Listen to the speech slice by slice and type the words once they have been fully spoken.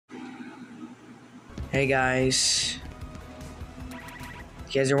Hey guys,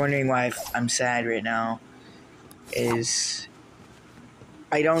 you guys are wondering why I'm sad right now. I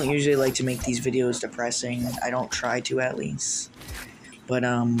don't usually like to make these videos depressing. I don't try to, at least, but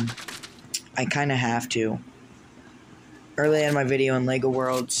I kind of have to. Early in my video in Lego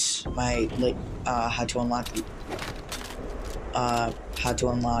Worlds, how to unlock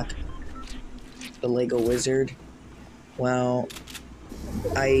the Lego Wizard. Well,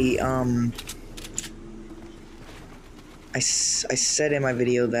 I said in my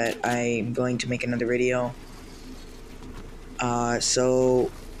video that I'm going to make another video.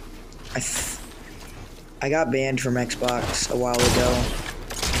 So I got banned from Xbox a while ago,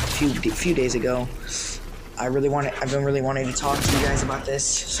 a few days ago. I've been really wanting to talk to you guys about this,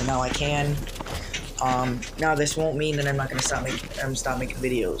 so now I can. Now this won't mean that I'm not gonna stop making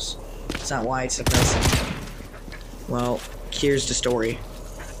videos. It's not why it's depressing. Well, here's the story.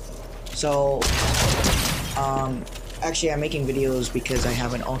 So, actually I'm making videos because I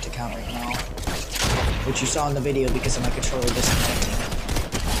have an alt account right now, which you saw in the video because of my controller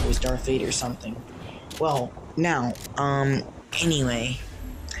disconnecting. It was Darth Vader or something. Well, now, anyway,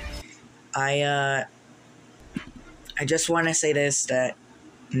 I just want to say this, that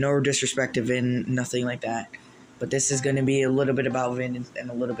no disrespect to Vin, nothing like that, but this is going to be a little bit about Vin and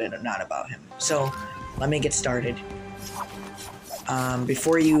a little bit not about him. So, let me get started.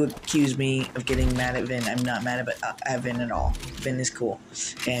 Before you accuse me of getting mad at Vin, I'm not mad at Vin at all. Vin is cool,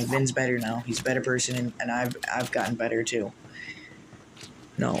 and Vin's better now. He's a better person, and I've gotten better too.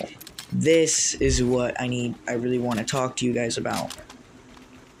 No, this is what I really want to talk to you guys about.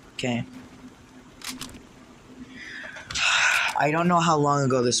 Okay. I don't know how long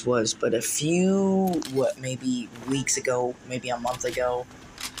ago this was, but a few, maybe weeks ago, maybe a month ago,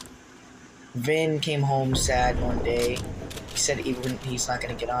 Vin came home sad one day. He said he's not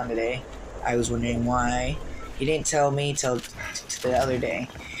going to get on today. I was wondering why. He didn't tell me till the other day,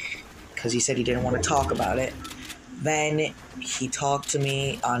 because he said he didn't want to talk about it. Then he talked to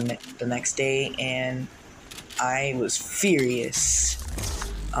me on the next day, and I was furious.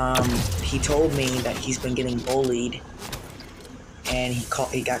 He told me that he's been getting bullied, and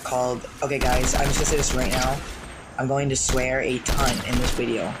he got called. Okay, guys, I'm just gonna say this right now. I'm going to swear a ton in this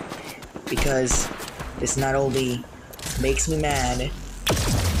video, because this not only makes me mad,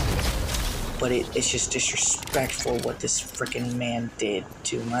 but it's just disrespectful what this freaking man did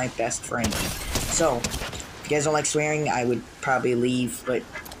to my best friend. So, if you guys don't like swearing, I would probably leave, but,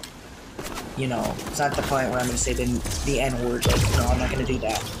 you know, it's not the point where I'm going to say the N-word. Like, no, I'm not going to do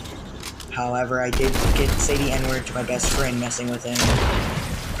that. However, I did say the N-word to my best friend messing with him,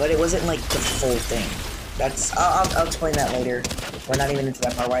 but it wasn't, like, the full thing. I'll explain that later. We're not even into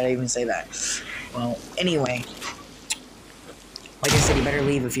that part. Why did I even say that? Well, anyway, like I said, you better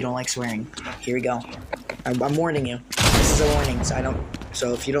leave if you don't like swearing. Here we go. I'm warning you. This is a warning.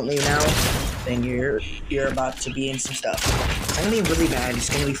 So if you don't leave now, then you're about to be in some stuff. It's not gonna be really bad.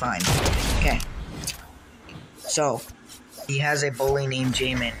 It's gonna be fine. Okay. So he has a bully named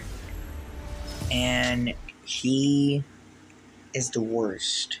Jamin, and he is the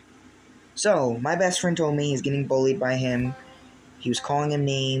worst. So my best friend told me he's getting bullied by him. He was calling him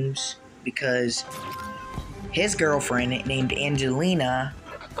names because his girlfriend, named Angelina,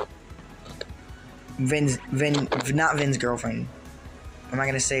 not Vin's girlfriend. I'm not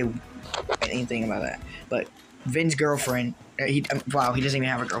gonna say anything about that. But Vin's girlfriend, wow, he doesn't even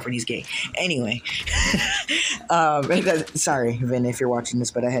have a girlfriend. He's gay. Anyway, sorry, Vin, if you're watching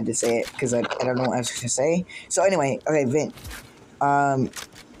this, but I had to say it because I don't know what I was gonna say. So anyway, okay, Vin, I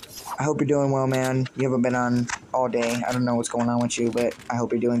hope you're doing well, man. You haven't been on all day. I don't know what's going on with you, but I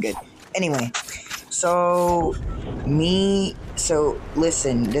hope you're doing good. Anyway. So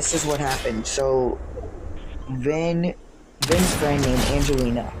listen, this is what happened. So, Vin's friend named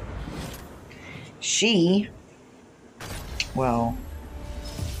Angelina, she's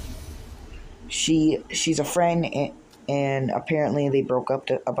a friend, and apparently they broke up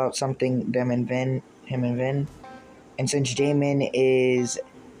about something, him and Vin. And since Jamin is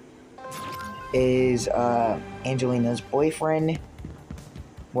Angelina's boyfriend,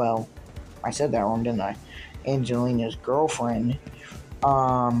 well, I said that wrong, didn't I? Angelina's girlfriend.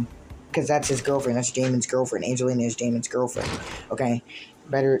 Because that's his girlfriend. That's Jamin's girlfriend. Angelina is Jamin's girlfriend. Okay?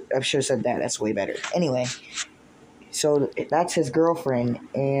 Better. I should have said that. That's way better. Anyway. So, that's his girlfriend.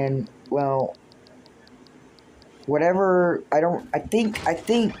 And, well, whatever. I think,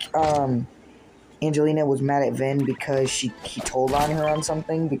 Angelina was mad at Vin because he told on her on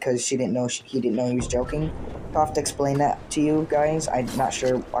something because he didn't know he was joking. I'll have to explain that to you guys. I'm not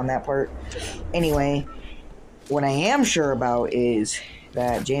sure on that part. Anyway, what I am sure about is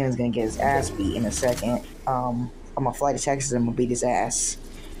that Jaden's gonna get his ass beat in a second. I'm gonna fly to Texas and I'm gonna beat his ass.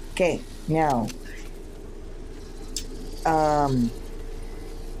 Okay, now,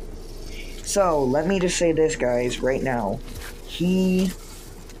 so let me just say this, guys, right now.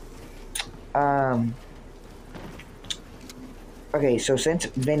 Okay, so since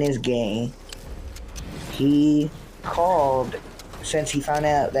Vin is gay, he called, since he found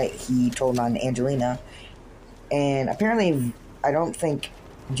out that he told on Angelina, and apparently I don't think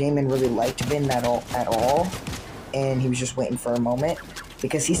Jamin really liked Vin at all, and he was just waiting for a moment,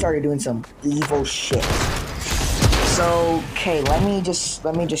 because he started doing some evil shit. So, okay, let me just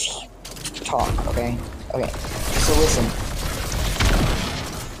talk, okay? Okay, so listen.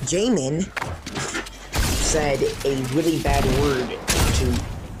 Jamin said a really bad word to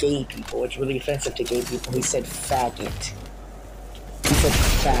gay people. It's really offensive to gay people. He said faggot. He said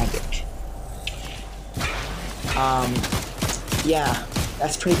faggot. Yeah,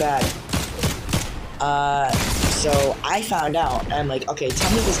 that's pretty bad. So I found out, and I'm like, okay,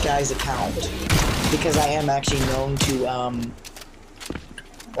 tell me this guy's account, because I am actually known to,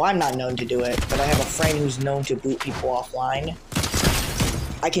 well, I'm not known to do it, but I have a friend who's known to boot people offline.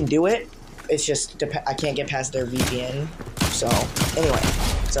 I can do it, it's just, I can't get past their VPN, so, anyway,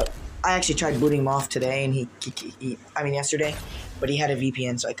 so, I actually tried booting him off today, and yesterday, but he had a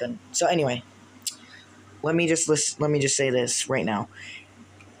VPN, so I couldn't. So, anyway, let me just say this right now.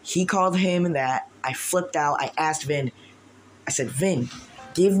 He called him that. I flipped out. I asked Vin. I said, Vin,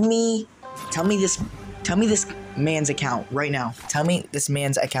 tell me this man's account right now. Tell me this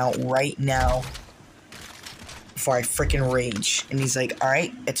man's account right now before I freaking rage. And he's like, all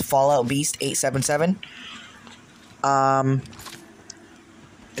right, it's Fallout Beast 877. And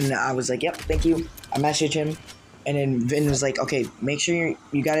I was like, yep, thank you. I messaged him. And then Vin was like, okay, make sure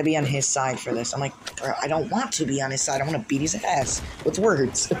you gotta be on his side for this. I'm like, bro, I don't want to be on his side. I want to beat his ass with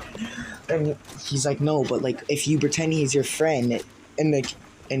words. And he's like, no, but like, if you pretend he's your friend and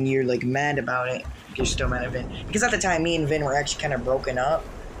you're like mad about it, you're still mad at Vin. Because at the time, me and Vin were actually kind of broken up.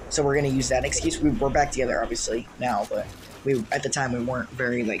 So we're gonna use that excuse. We're back together, obviously, now, but at the time we weren't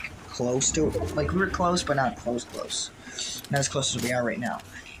very like close to it. Like, we were close, but not close. Not as close as we are right now.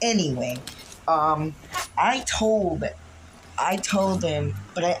 Anyway. I told him,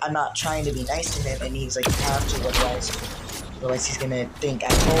 but I'm not trying to be nice to him, and he's like, you have to, otherwise he's gonna think I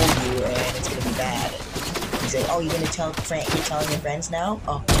told you, and it's gonna be bad. He's like, oh, you're telling your friends now?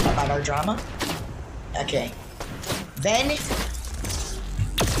 Oh, about our drama? Okay. Then,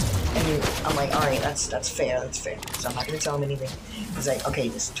 and I'm like, alright, that's fair, so I'm not gonna tell him anything. He's like, okay,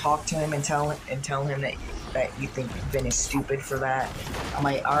 just talk to him and tell him that you think Vin is stupid for that. I'm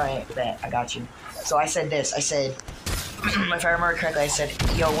like, alright, bet, I got you. So I said this, if I remember correctly, I said,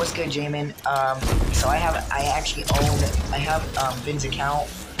 yo, what's good, Jamin? So I have Vin's account,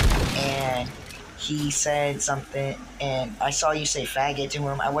 and he said something, and I saw you say faggot to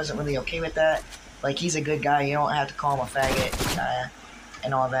him. I wasn't really okay with that. Like, he's a good guy, you don't have to call him a faggot,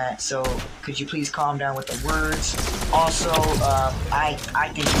 and all that, so could you please calm down with the words? Also, I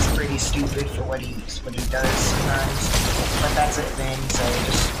think he's pretty stupid for what he does sometimes, but that's it then, so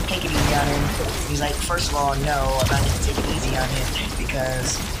just take it easy on him. He's like, first of all, no, I'm not gonna take it easy on him,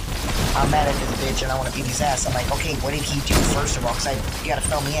 because I'm mad at this bitch and I want to beat his ass. I'm like, okay, what did he do first of all, because you gotta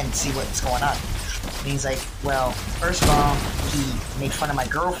fill me in and see what's going on. And he's like, well, first of all, he made fun of my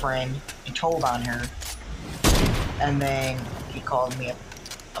girlfriend and told on her, and then he called me a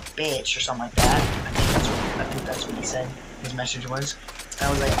bitch or something like that. I think that's what he said his message was. And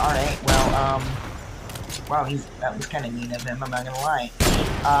I was like, alright, well, wow, that was kind of mean of him, I'm not gonna lie.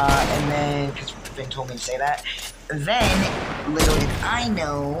 And then, because Vin told me to say that, then, little did I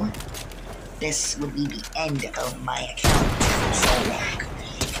know, this would be the end of my account for so long.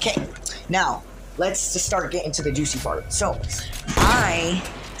 Okay, now, let's just start getting to the juicy part. So, I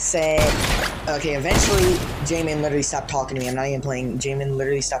said, okay, eventually, Jamin literally stopped talking to me. I'm not even playing. Jamin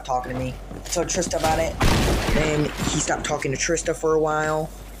literally stopped talking to me. I told Trista about it. Then he stopped talking to Trista for a while.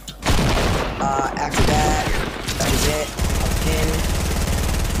 After that was it.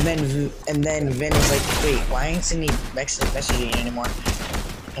 And then Vin was like, wait, why ain't Cindy messaging anymore?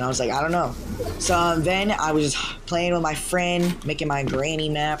 And I was like, I don't know. So then I was just playing with my friend, making my granny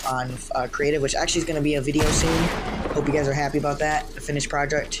map on Creative, which actually is going to be a video soon. Hope you guys are happy about that, the finished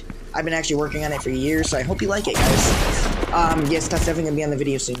project. I've been actually working on it for years, so I hope you like it, guys. Yes, that's definitely going to be on the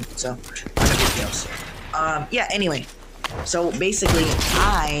video soon, so, on the videos. Yeah, anyway. So, basically,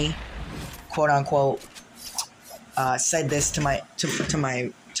 I, quote-unquote, said this to my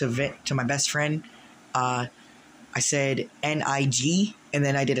best friend. I said NIG, and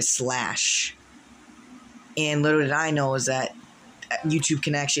then I did a slash. And little did I know is that YouTube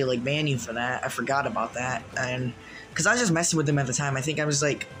can actually like ban you for that. I forgot about that, and because I was just messing with him at the time. I think I was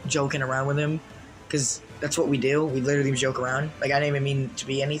like joking around with him, because that's what we do. We literally joke around. Like I didn't even mean to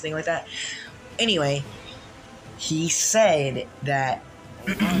be anything like that. Anyway, he said that.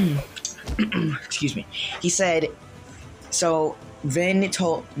 Excuse me. He said. So Vin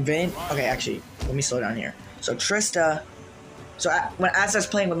told Vin. Okay, actually, let me slow down here. So Trista. So as I was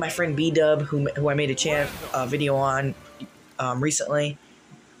playing with my friend B-Dub, who I made a video on recently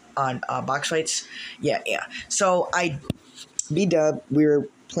on box fights. Yeah. So B-Dub, we were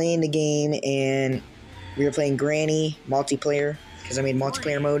playing the game and we were playing Granny multiplayer because I made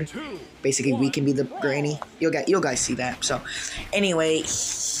multiplayer mode. Basically, we can be the Granny. You'll guys see that. So anyway,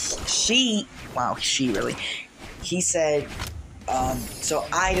 he said. So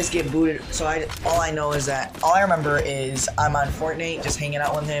I just get booted. So all I remember is I'm on Fortnite, just hanging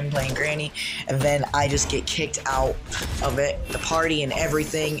out with him, playing Granny, and then I just get kicked out of it, the party and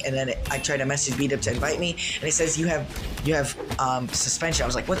everything. And then I try to message B-Dub to invite me, and it says you have suspension. I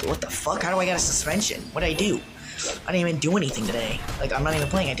was like, what the fuck? How do I get a suspension? What did I do? I didn't even do anything today. Like I'm not even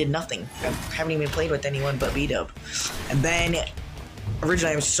playing. I did nothing. I haven't even played with anyone but B-Dub. And then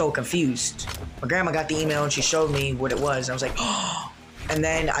originally I was so confused. My grandma got the email and she showed me what it was. I was like, oh. And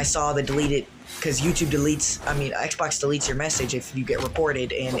then I saw the deleted, because YouTube Xbox deletes your message if you get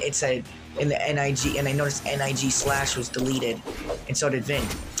reported, and it said in the NIG, and I noticed NIG/ was deleted, and so did Vin.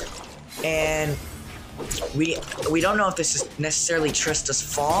 And we don't know if this is necessarily Trista's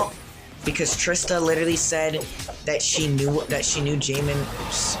fault, because Trista literally said that she knew Jamin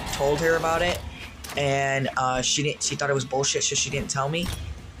told her about it, and she thought it was bullshit, so she didn't tell me.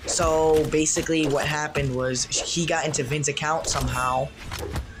 So basically what happened was he got into Vin's account somehow,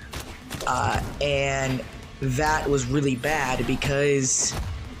 and that was really bad because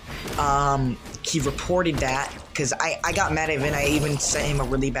he reported that, because I got mad at Vin. I even sent him a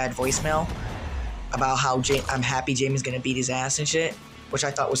really bad voicemail about how I'm happy Jamin's gonna beat his ass and shit, which I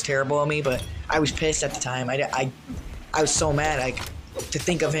thought was terrible of me, but I was pissed at the time. I was so mad, like, to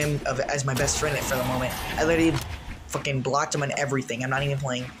think of him as my best friend for the moment. I literally fucking blocked him on everything. I'm not even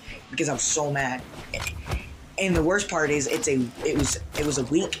playing because I'm so mad. And the worst part is it was a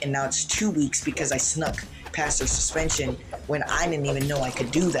week, and now it's 2 weeks because I snuck past the suspension when I didn't even know I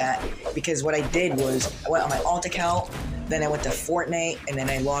could do that. Because what I did was I went on my alt account, then I went to Fortnite, and then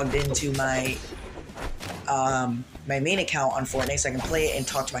I logged into my my main account on Fortnite so I can play it and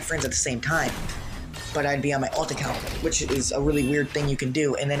talk to my friends at the same time. But I'd be on my alt account, which is a really weird thing you can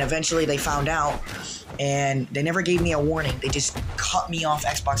do. And then eventually they found out, and they never gave me a warning. They just cut me off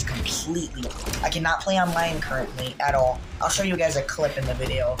Xbox completely. I cannot play online currently at all. I'll show you guys a clip in the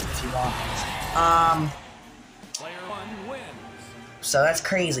video if you want. So that's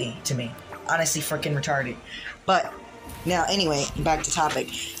crazy to me. Honestly, freaking retarded. But now, anyway, back to topic.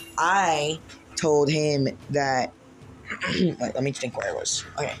 I told him that. Let me think where I was.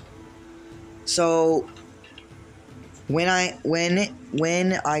 Okay. So when I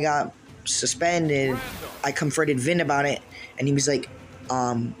got suspended, I confronted Vin about it, and he was like,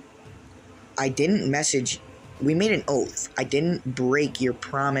 I didn't message. We made an oath. I didn't break your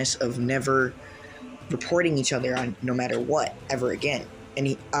promise of never reporting each other on no matter what ever again.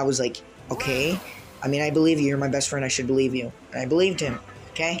 And I was like, okay. I mean, I believe you. You're my best friend. I should believe you. And I believed him.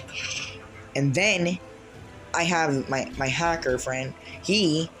 Okay. And then I have my hacker friend.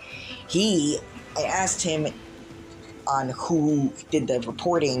 I asked him on who did the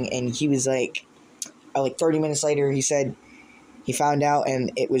reporting, and he was like 30 minutes later, he said he found out,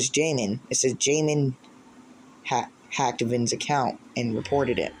 and it was Jamin. It says Jamin hacked Vin's account and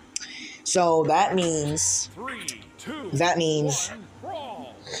reported it. So that means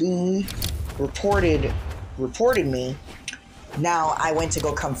he reported me. Now I went to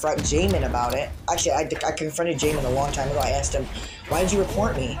go confront Jamin about it. Actually, I confronted Jamin a long time ago. I asked him, why did you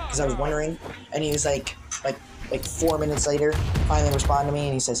report me? Because I was wondering. And he was like 4 minutes later, finally responded to me,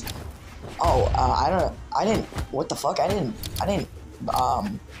 and he says, I didn't, what the fuck? Well,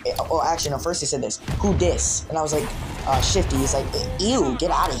 actually, no, first he said this, who dis? And I was like, Shifty. He's like, ew,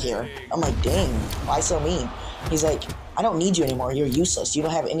 get out of here. I'm like, dang, why so mean? He's like, I don't need you anymore. You're useless. You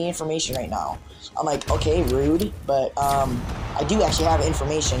don't have any information right now. I'm like, okay, rude, but I do actually have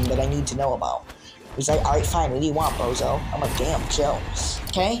information that I need to know about. He's like, all right, fine. What do you want, bozo? I'm like, damn, chill.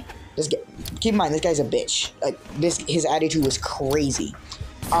 Okay? Keep in mind, this guy's a bitch. Like, his attitude was crazy.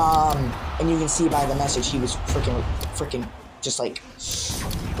 And you can see by the message, he was freaking just like,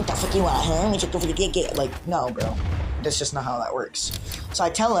 what the fuck you want, huh? We should go for the get. Like, no, bro. That's just not how that works. So I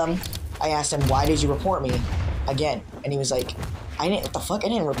asked him, why did you report me again? And he was like, what the fuck? I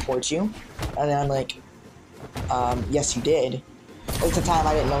didn't report you. And then I'm like, yes, you did. At the time,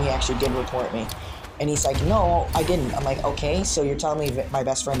 I didn't know he actually did report me. And he's like, no, I didn't. I'm like, okay, so you're telling me that my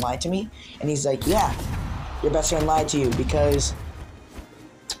best friend lied to me? And he's like, yeah, your best friend lied to you because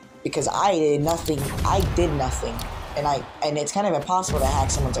I did nothing. I did nothing. And it's kind of impossible to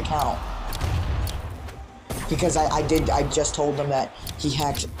hack someone's account. Because I just told them that he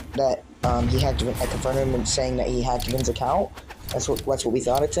hacked, I confronted him saying that he hacked Vin's account. That's what we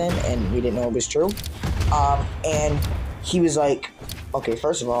thought it's in, and we didn't know it was true. And he was like, okay,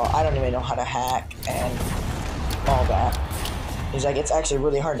 first of all, I don't even know how to hack and all that. He's like, it's actually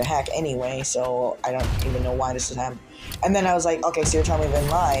really hard to hack anyway, so I don't even know why this is happening. And then I was like, okay, so you're telling me Vin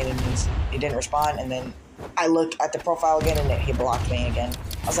lied, and he didn't respond, and then I look at the profile again, and he blocked me again.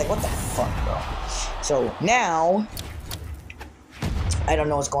 I was like, what the fuck, bro? So now, I don't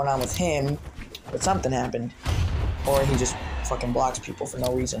know what's going on with him, but something happened. Or he just fucking blocks people for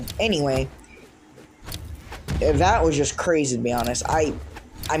no reason. Anyway, that was just crazy, to be honest. I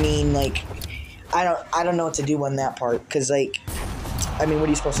mean, like, I don't know what to do on that part, because, like, I mean, what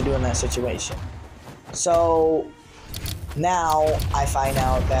are you supposed to do in that situation? So now I find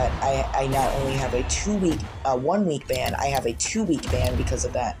out that I not only have a 1 week ban, I have a 2 week ban because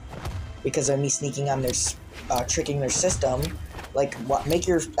of that. Because of me sneaking on their, tricking their system. Like, what? Make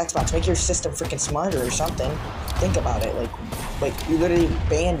your Xbox, make your system freaking smarter or something. Think about it. Like you literally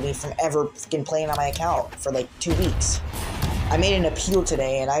banned me from ever freaking playing on my account for like 2 weeks. I made an appeal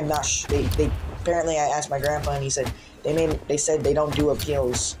today, and I'm not. They apparently I asked my grandpa, and he said they said they don't do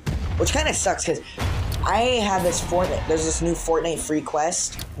appeals, which kind of sucks because I have this Fortnite. There's this new Fortnite free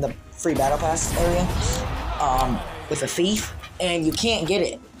quest, the free battle pass area, with a thief, and you can't get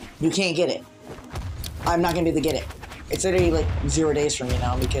it. You can't get it. I'm not gonna be able to get it. It's literally like 0 days for me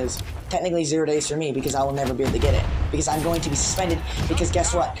now, because technically 0 days for me, because I will never be able to get it, because I'm going to be suspended. Because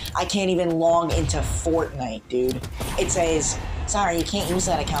guess what? I can't even log into Fortnite, dude. It says, sorry, you can't use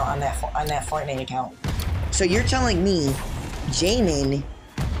that account on that Fortnite account. So you're telling me Jamin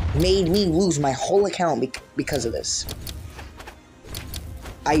made me lose my whole account because of this?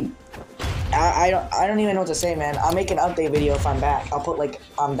 I don't even know what to say, man. I'll make an update video if I'm back. I'll put like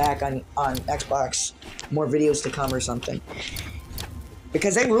I'm back on Xbox, more videos to come or something.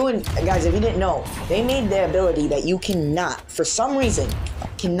 Because they ruined, guys, if you didn't know, they made the ability that you cannot, for some reason,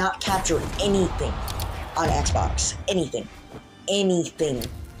 cannot capture anything on Xbox. Anything. Anything.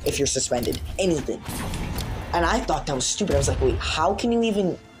 If you're suspended. Anything. And I thought that was stupid. I was like, wait, how can you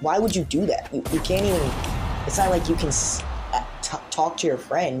even, why would you do that? You can't even, it's not like you can talk to your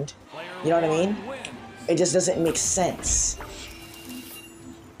friend. You know what I mean? It just doesn't make sense.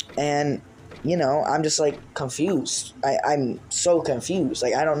 And, you know, I'm just, like, confused. I'm so confused.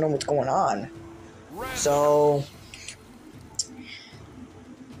 Like, I don't know what's going on. So,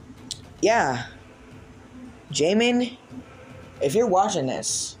 yeah. Jamin, if you're watching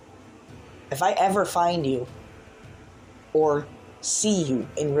this, if I ever find you or see you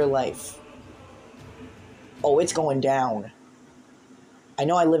in real life, oh, it's going down. I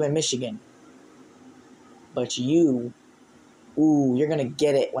know I live in Michigan, but you, ooh, you're gonna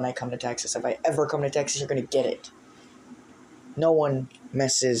get it when I come to Texas. If I ever come to Texas, you're gonna get it. No one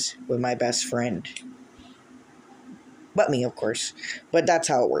messes with my best friend. But me, of course. But that's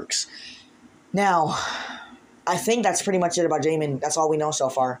how it works. Now, I think that's pretty much it about Jamin. That's all we know so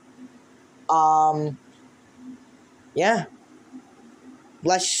far. Yeah.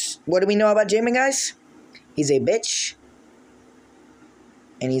 What do we know about Jamin, guys? He's a bitch.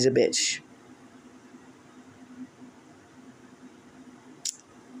 And he's a bitch.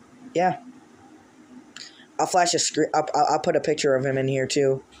 Yeah. I'll flash a screen. I'll put a picture of him in here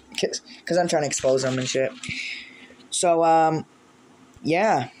too, because I'm trying to expose him and shit. So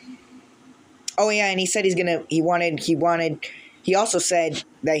yeah. Oh yeah, and he said he also said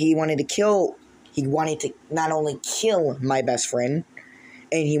that he wanted to not only kill my best friend,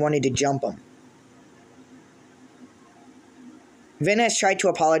 and he wanted to jump him. Vin has tried to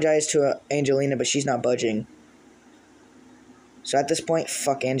apologize to Angelina, but she's not budging. So at this point,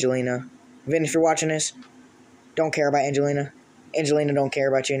 fuck Angelina. Vin, if you're watching this, don't care about Angelina. Angelina don't care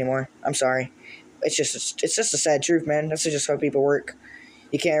about you anymore. I'm sorry. It's just a sad truth, man. That's just how people work.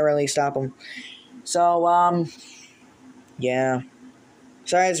 You can't really stop them. So, yeah.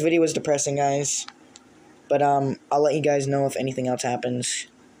 Sorry this video was depressing, guys. But, I'll let you guys know if anything else happens.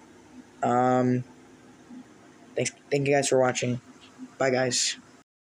 Thank you guys for watching. Bye, guys.